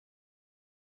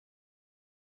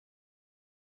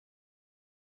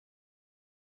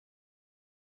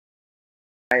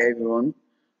Hi everyone,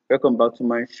 welcome back to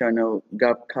my channel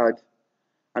Gap Card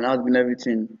and how's been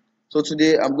everything. So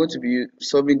today I'm going to be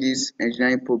solving this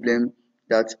engineering problem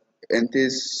that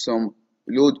entails some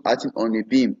load acting on a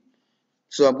beam.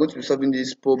 So I'm going to be solving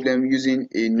this problem using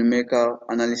a numerical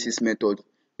analysis method.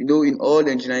 You know, in all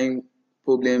engineering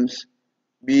problems,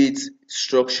 be it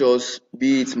structures,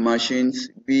 be it machines,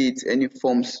 be it any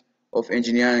forms of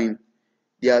engineering,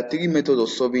 there are three methods of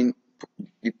solving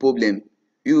the problem.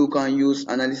 You can use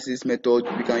analysis method,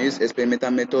 we can use experimental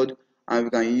method, and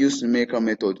we can use numerical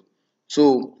method.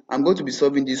 So I'm going to be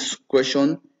solving this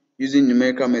question using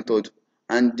numerical method,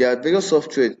 and there are various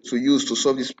software to use to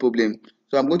solve this problem.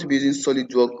 So I'm going to be using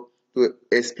Solidworks to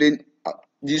explain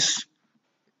this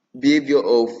behavior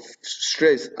of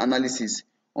stress analysis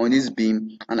on this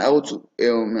beam and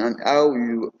how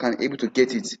you can able to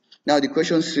get it. Now the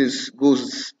question says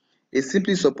goes a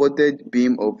simply supported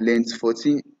beam of length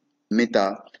 14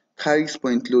 meter carries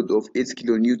point load of 8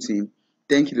 kilonewton,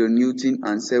 10 kilonewton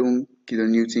and 7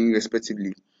 kilonewton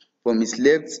respectively from its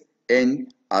left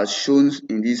end as shown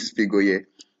in this figure here.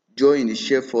 Draw in the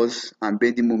shear force and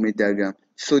bending moment diagram.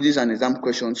 So this is an exam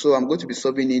question, so I'm going to be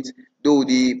solving it, though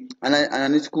the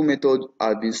analytical method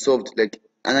has been solved, like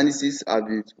analysis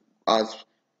has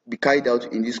been carried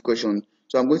out in this question.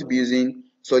 So I'm going to be using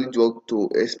SolidWorks to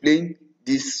explain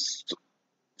this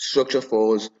structure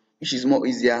for us, which is more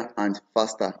easier and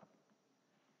faster.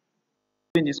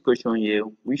 In this question here,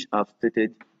 which I've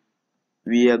stated,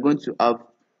 we are going to have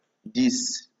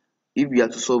this if we are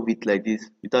to solve it like this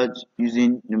without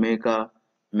using numerical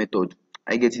method.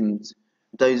 I get it.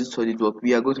 Without using SolidWorks,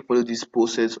 we are going to follow this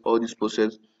process or this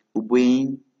process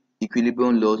obeying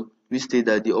equilibrium laws, which state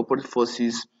that the upward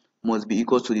forces must be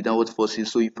equal to the downward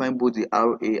forces. So you find both the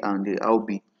RA and the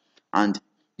RB, and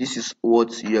this is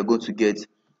what you are going to get,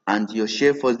 and your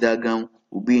shear force diagram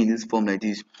will be in this form like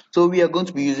this. So we are going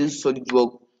to be using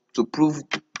SolidWorks to prove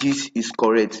this is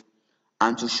correct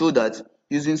and to show that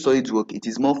using SolidWorks it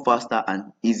is more faster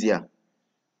and easier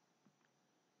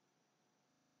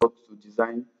to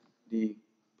design the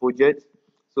project.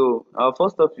 So our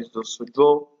first step is to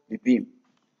draw the beam,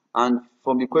 and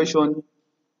from the question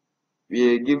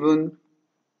we are given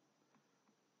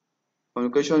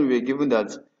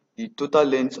that the total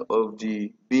length of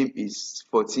the beam is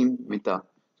 14 meter.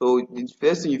 So the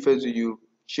first thing you first do, you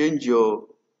change your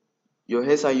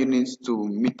SI units to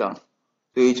meter,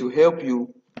 so it will help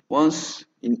you once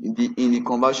in the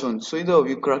conversion. So instead of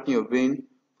you cracking your brain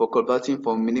for converting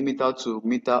from millimeter to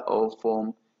meter or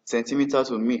from centimeter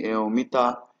to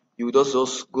meter, you will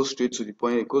just go straight to the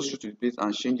point, go straight to the place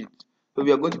and change it. So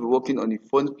we are going to be working on the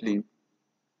front plane.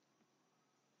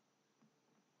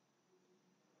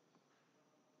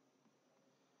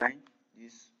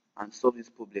 This and solve this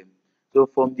problem. So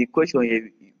from the question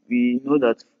here, we know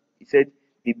that it said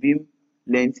the beam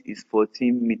length is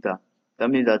 14 meter. That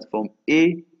means that from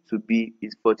A to B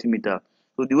is 14 meter.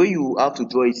 So the way you have to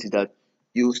draw it is that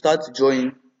you start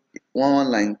drawing one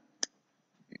line.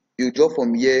 You draw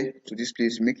from here to this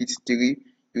place, make it 3.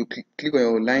 You click on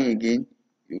your line again.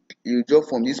 You draw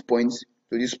from this point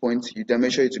to this point. You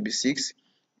dimension it to be 6.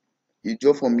 You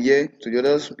draw from here to the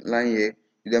other line here,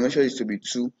 you dimension it to be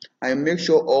 2, and make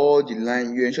sure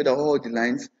you ensure that all the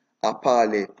lines are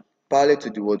parallel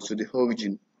to the what, to the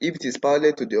origin. If it is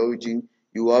parallel to the origin,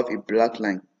 you have a black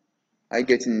line. Are you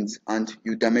getting it? And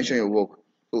you dimension your work.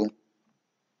 So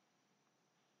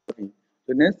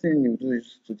the next thing you do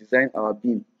is to design our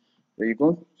beam. So you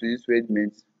go to this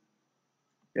redment,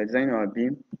 you are designing our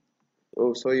beam.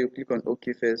 Oh, sorry, you click on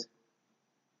OK first.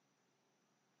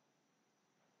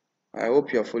 I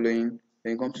hope you are following.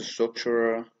 Then you come to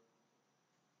structural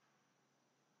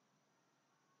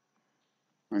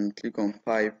and click on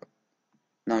pipe.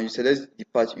 Now you select the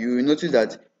part. You will notice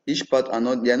that each part are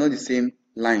not the same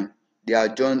line. They are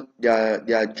drawn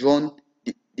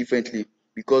differently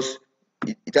because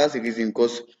it has a reason,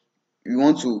 because we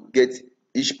want to get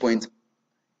each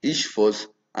force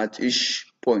at each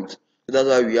point. So that's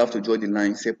why we have to draw the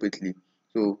line separately.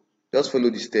 So just follow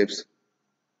the steps.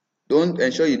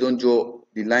 Ensure you don't draw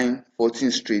the line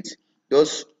 14 straight.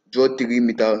 Just draw 3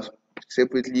 meters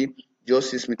separately, draw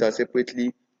 6 meters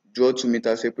separately, draw 2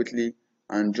 meters separately,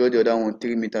 and draw the other one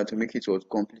 3 meters to make it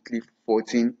completely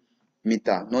 14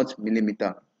 meter, not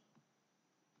millimeter.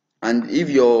 And if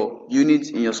your unit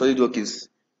in your SolidWorks is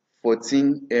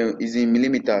 14 is in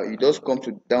millimeter, you just come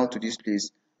down to this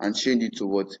place and change it to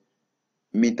what,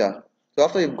 meter. So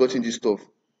after you've gotten this stuff,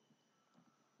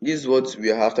 this is what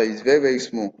we are after. It's very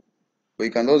small, but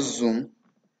you can just zoom.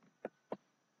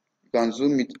 You can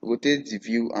zoom it, rotate the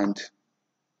view and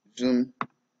zoom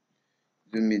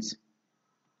it.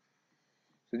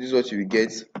 So this is what you will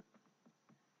get.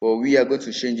 But we are going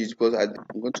to change it because I'm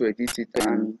going to edit it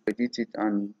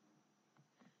and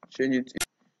change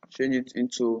it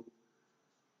into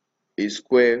a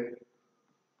square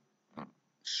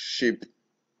shape.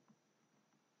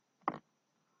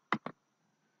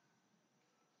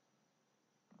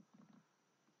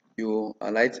 You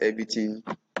highlight everything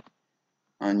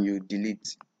and you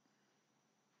delete.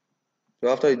 So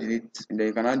after you delete, then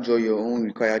you can now draw your own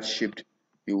required shape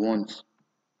you want.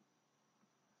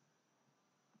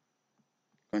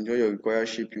 You can draw your required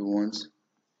shape you want.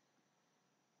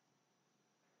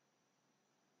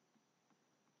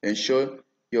 Ensure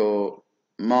your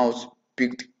mouse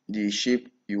picked the shape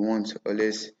you want, or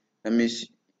less that means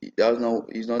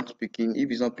it's not picking. If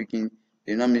it's not picking,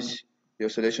 then that means your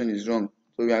selection is wrong.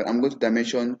 So I'm going to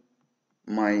dimension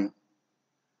my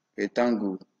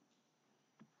rectangle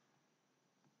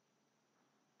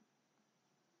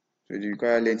to the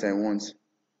required length I want. So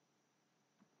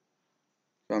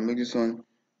I'll make this one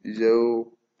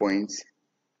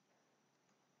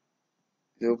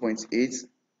 0.8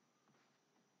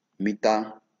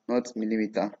 meter, not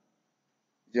millimeter.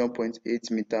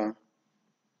 0.8 meter.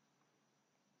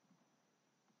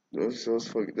 Just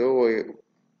forget. Don't worry,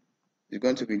 it's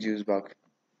going to reduce back.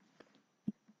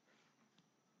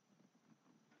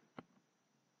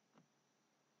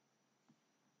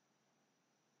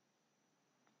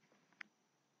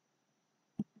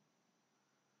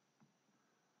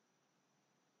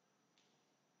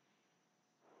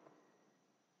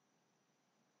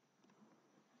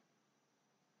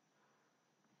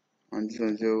 And this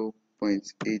one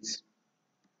 0.8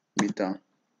 meter.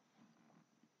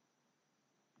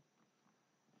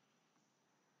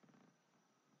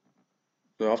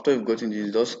 So after you've gotten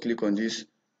this, just click on this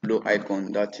blue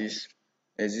icon, that is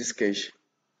exit sketch.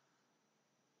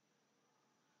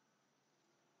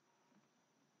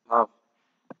 Have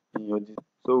in your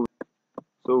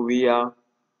so we are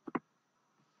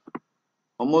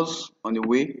almost on the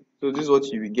way. So this is what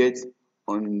you will get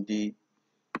on the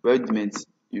regiment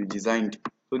you designed.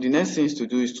 So the next thing to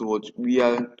do is to what we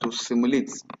are to simulate.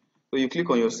 So you click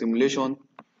on your simulation.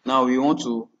 Now we want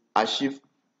to achieve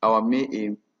our main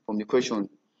aim from the question.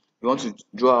 We want to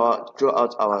draw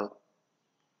out our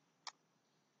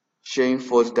sharing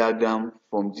force diagram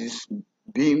from this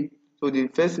beam. So the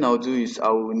first thing I'll do is I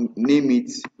will name it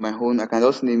my own. I can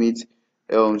just name it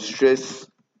stress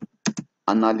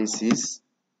analysis,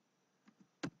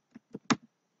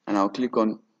 and I'll click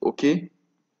on OK.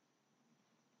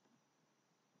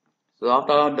 So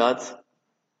after that,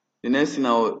 the next thing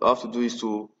I'll have to do is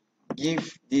to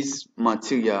give this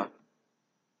material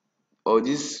or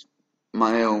this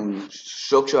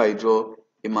structure I draw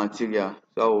a material.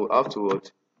 So I will have to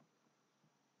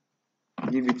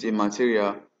give it a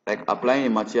material, like applying a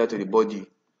material to the body.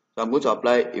 So I'm going to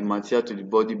apply a material to the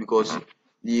body because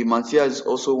the material is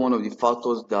also one of the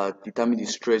factors that determine the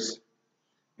stress,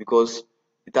 because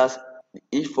it has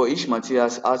each material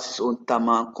has its own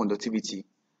thermal conductivity,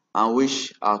 and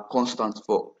which are constant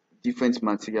for different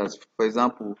materials. For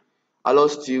example, alloy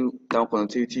steel thermal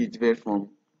conductivity is different from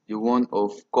the one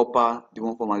of copper, the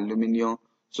one from aluminium.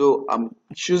 So I'm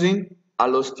choosing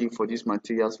alloy steel for these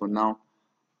materials for now,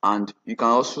 and you can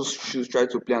also try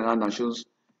to play around and choose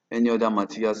any other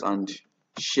materials and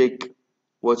shake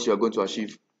what you are going to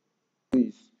achieve.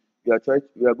 We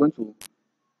are going to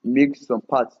make some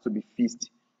parts to be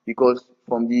fixed, because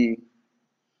from the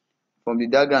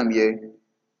diagram here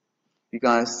you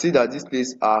can see that these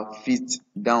plates are fixed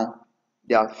down,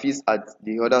 they are fixed at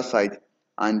the other side,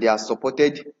 and they are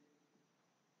supported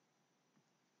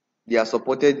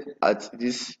at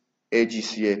these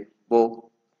edges here, but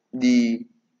the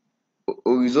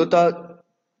horizontal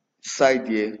side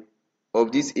here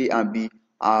of this A and B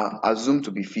are assumed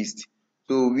to be fixed.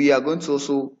 So we are going to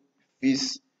also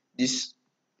fix these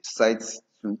sides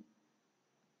too.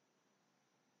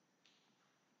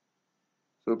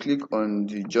 So click on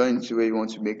the joint where you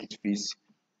want to make it fit.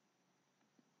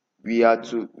 We are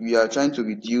trying to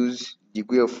reduce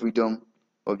degree of freedom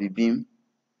of the beam.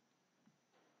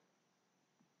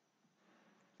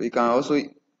 So you can also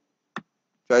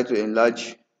try to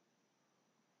enlarge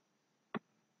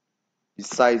the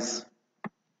size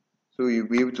so you'll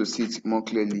be able to see it more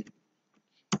clearly.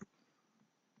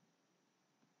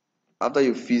 After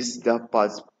you fix that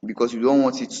part, because you don't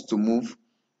want it to move,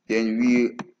 then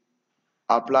we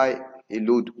apply a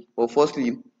load. But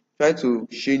firstly, try to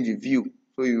change the view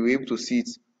so you'll be able to see it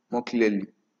more clearly.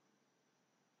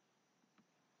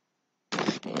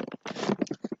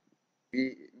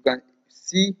 You can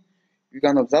see, you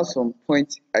can observe some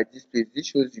points at this place. This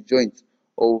shows the joint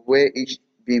of where each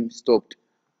beam stopped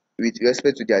with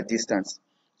respect to their distance.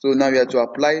 So now we have to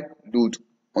apply load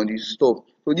on the stuff.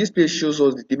 So this page shows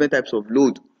us the different types of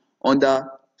load under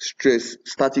stress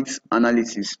statics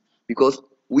analysis, because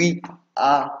we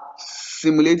are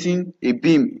simulating a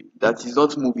beam that is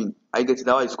not moving. I get it.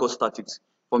 That why it's called statics,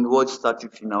 from the word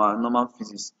statics in our normal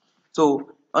physics.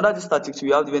 So under the statics,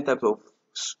 we have different types of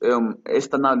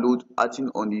external load acting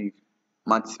on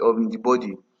the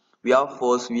body. We have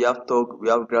force, we have torque, we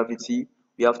have gravity,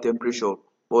 we have temperature.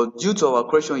 But due to our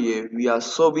question here, we are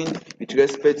solving with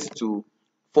respect to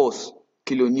force,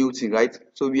 kilonewton, right?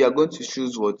 So we are going to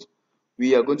choose what?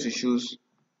 We are going to choose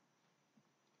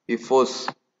a force.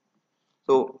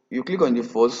 So you click on the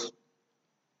force.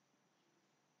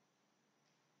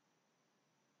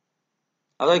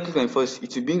 After you click on the force,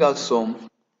 it will bring out some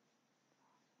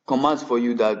commands for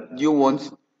you that do you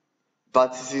want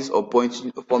vertices or points.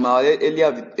 From our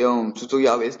earlier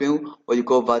tutorial, I explained what you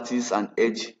call vertice and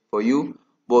edge for you,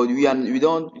 but we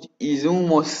don't. It's even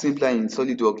more simpler in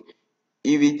SolidWorks.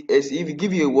 If it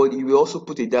give you a word, it will also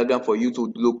put a diagram for you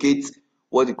to locate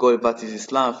what you call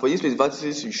vertices. Now for this place,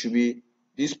 vertices it should be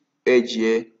this edge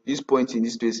here, this point in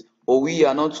this place. But we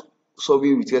are not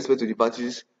solving with respect to the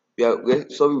vertices. We are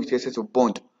solving with respect to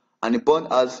bond, and the bond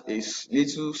has a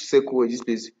little circle in this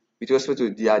place with respect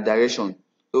to their direction.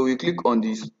 So we click on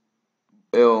this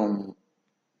the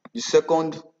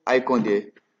second icon there.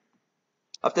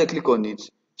 After you click on it,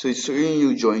 so it's showing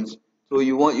you joints. So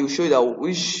you show that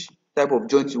which type of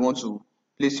joint you want to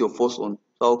place your force on.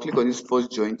 So I'll click on this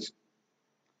first joint.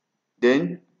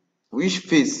 Then which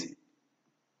face,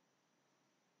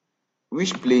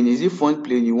 which plane, is it front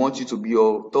plane you want it to be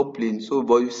or top plane? So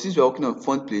but since we're working on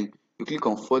front plane, you click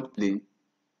on front plane.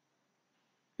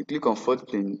 You click on front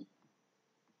plane,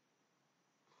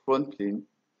 front plane.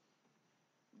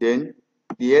 Then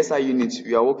the SI unit,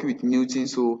 we are working with Newton.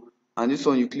 So and this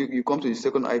one you come to the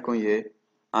second icon here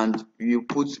and you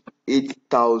put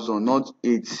 8,000, not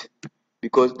 8,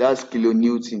 because that's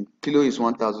kilonewton. Kilo is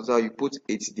 1,000, so you put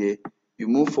 8 there. You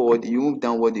move forward, you move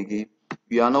downward again.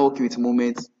 We are now working with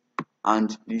moment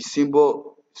and the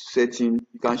symbol setting.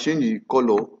 You can change the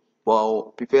color, but I'll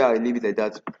prefer I leave it like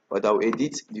that. But I'll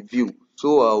edit the view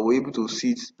so I'll be able to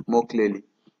see it more clearly.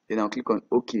 Then I'll click on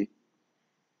OK.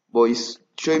 But it's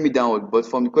showing me downward, but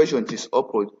from the question it is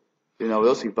upward. Then I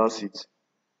will just reverse it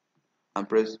and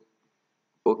press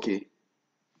OK.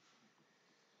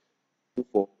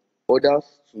 For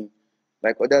others to,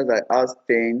 like others that has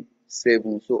 10,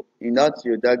 7. So in that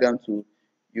your diagram too,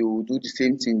 you will do the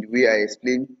same thing the way I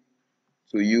explained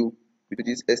to you. You do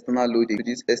this external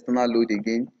load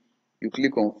again. You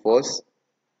click on force,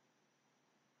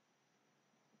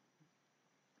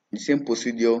 the same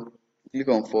procedure. Click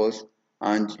on force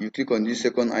and you click on this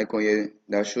second icon here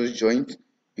that shows joint.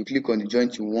 You click on the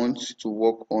joint you want to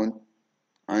work on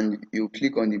and you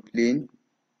click on the plane.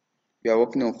 You are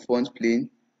working on front plane.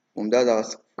 From that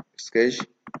as sketch,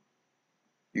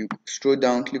 you scroll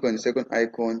down, click on the second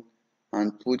icon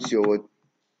and put your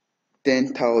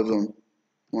 10,000.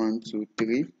 1, 2,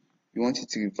 3. You want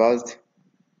it reversed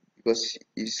because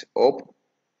it's up,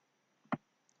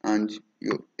 and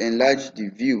you enlarge the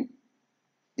view,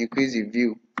 increase the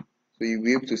view so you'll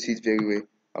be able to see it very well.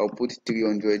 I'll put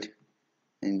 300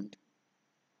 and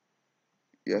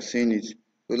you are seeing it.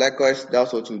 So likewise,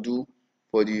 that's what to do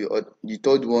for the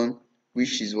third one,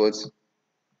 which is what?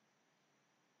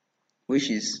 Which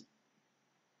is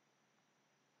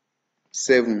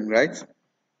 7, right?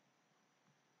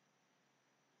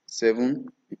 7.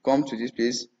 You come to this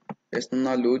place,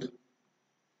 external load,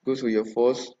 go to your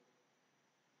force,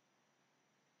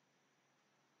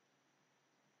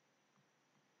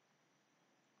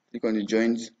 click on the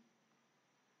joint.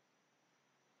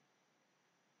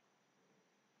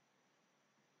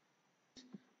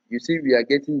 You see we are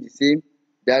getting the same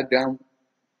diagram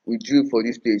we drew for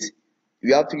this place.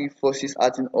 We have 3 forces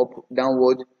acting up,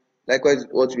 downward. Likewise,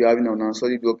 what we are having on our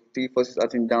SolidWorks, 3 forces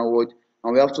acting downward,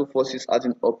 and we have 2 forces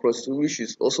acting upwards, which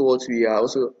is also what we are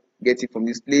also getting from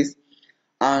this place.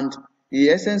 And the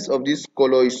essence of this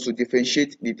color is to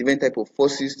differentiate the different type of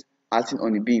forces acting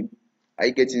on the beam. Are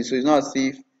you getting? So it's not as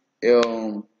if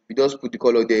we just put the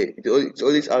color there. It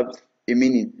always has a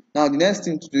meaning. Now the next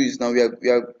thing to do is now we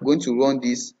are going to run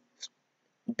this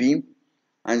beam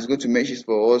and it's going to measure it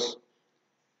for us.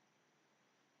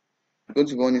 We're going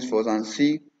to run it for us and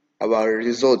see our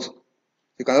result.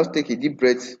 You can just take a deep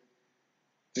breath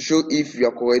to show if you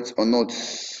are correct or not.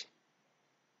 So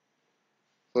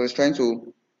it's trying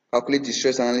to calculate the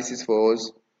stress analysis for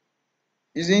us.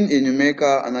 Using a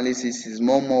numerical analysis is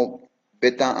more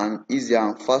better and easier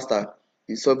and faster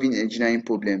in solving engineering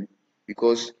problem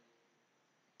because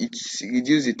it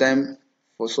reduces the time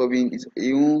for solving it.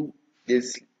 Even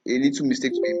there's a little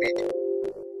mistake to be made. So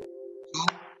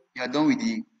you are done with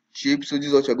the shape. So this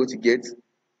is what you are going to get.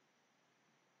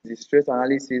 The stress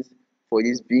analysis for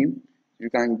this beam. You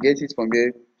can get it from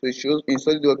here. So it shows in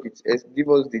SolidWorks it gives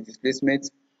us the displacement.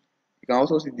 You can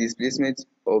also see the displacement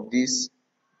of this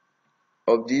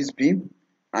beam,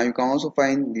 and you can also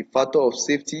find the factor of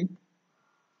safety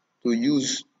to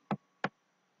use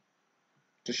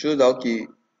to show that okay,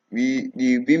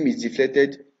 the beam is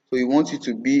deflected, so we want it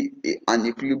to be an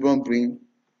equilibrium beam,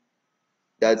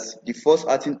 that the force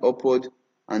acting upward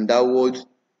and downward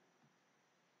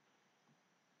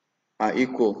are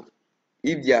equal.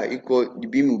 If they are equal, the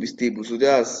beam will be stable. So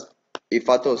that's a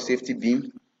factor of safety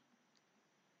beam.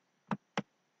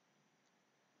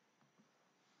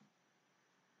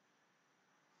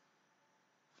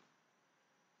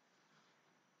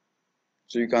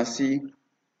 So you can see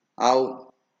how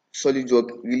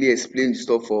SolidWorks really explains the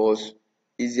stuff for us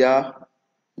easier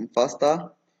and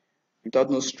faster, without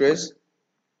no stress,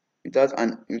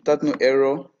 without no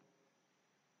error.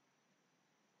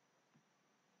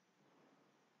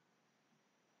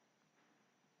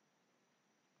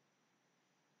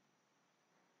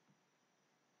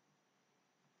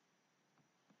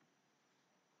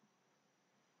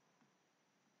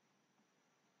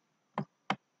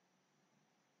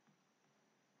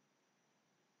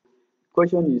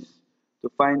 Question is to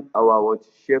find our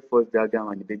shear force diagram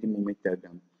and the bending moment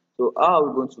diagram. So how are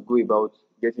we going to go about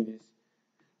getting this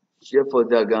shear force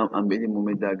diagram and bending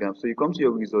moment diagram? So you come to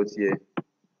your results here,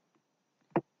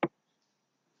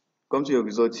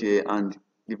 and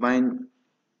define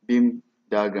beam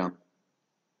diagram.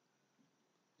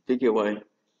 Take a while.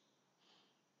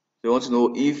 We want to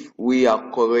know if we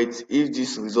are correct, if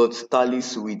this result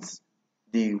tallies with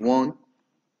the one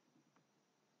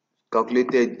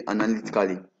calculated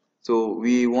analytically. So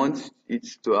we want it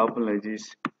to happen like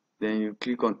this. Then you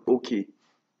click on OK.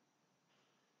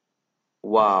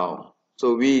 Wow.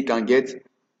 So we can get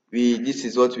this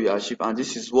is what we achieve, and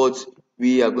this is what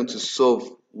we are going to solve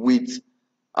with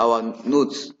our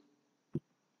notes.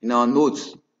 In our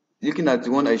notes, looking at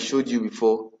the one I showed you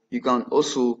before, you can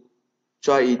also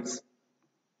try it.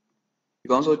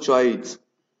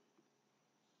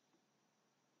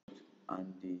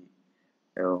 And the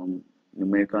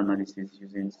numerical analysis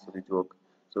using SolidWorks.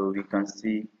 So we can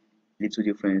see little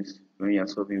difference when you are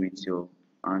solving with your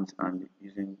hands and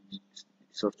using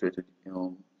software to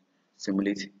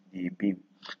simulate the beam.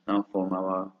 Now from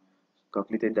our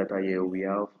calculated data here, we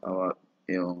have our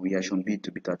reaction B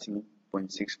to be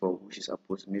 13.64, which is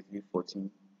approximately 14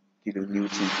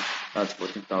 kilonewton. That's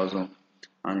 14,000.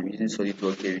 And using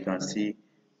SolidWorks here, we can see,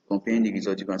 comparing the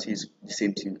result, you can see it's the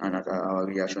same thing. And at our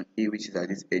reaction A, which is at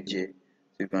this edge here,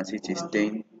 so you can see it is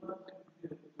 10,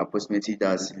 approximately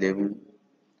that's 11.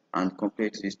 And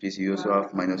compared to this place, you also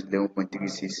have minus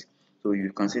 11.36. So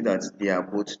you can see that they are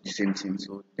both the same thing.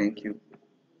 So thank you.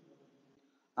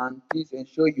 And please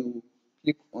ensure you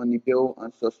click on the bell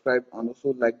and subscribe, and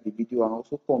also like the video, and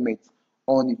also comment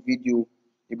on the video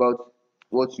about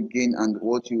what you gain and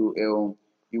what you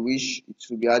wish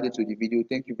to be added to the video.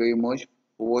 Thank you very much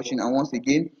for watching. And once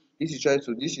again, this is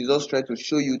just try to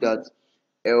show you that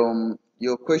your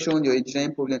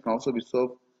engineering problem can also be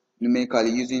solved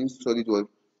numerically using SolidWorks.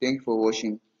 Thank you for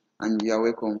watching, and you are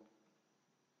welcome.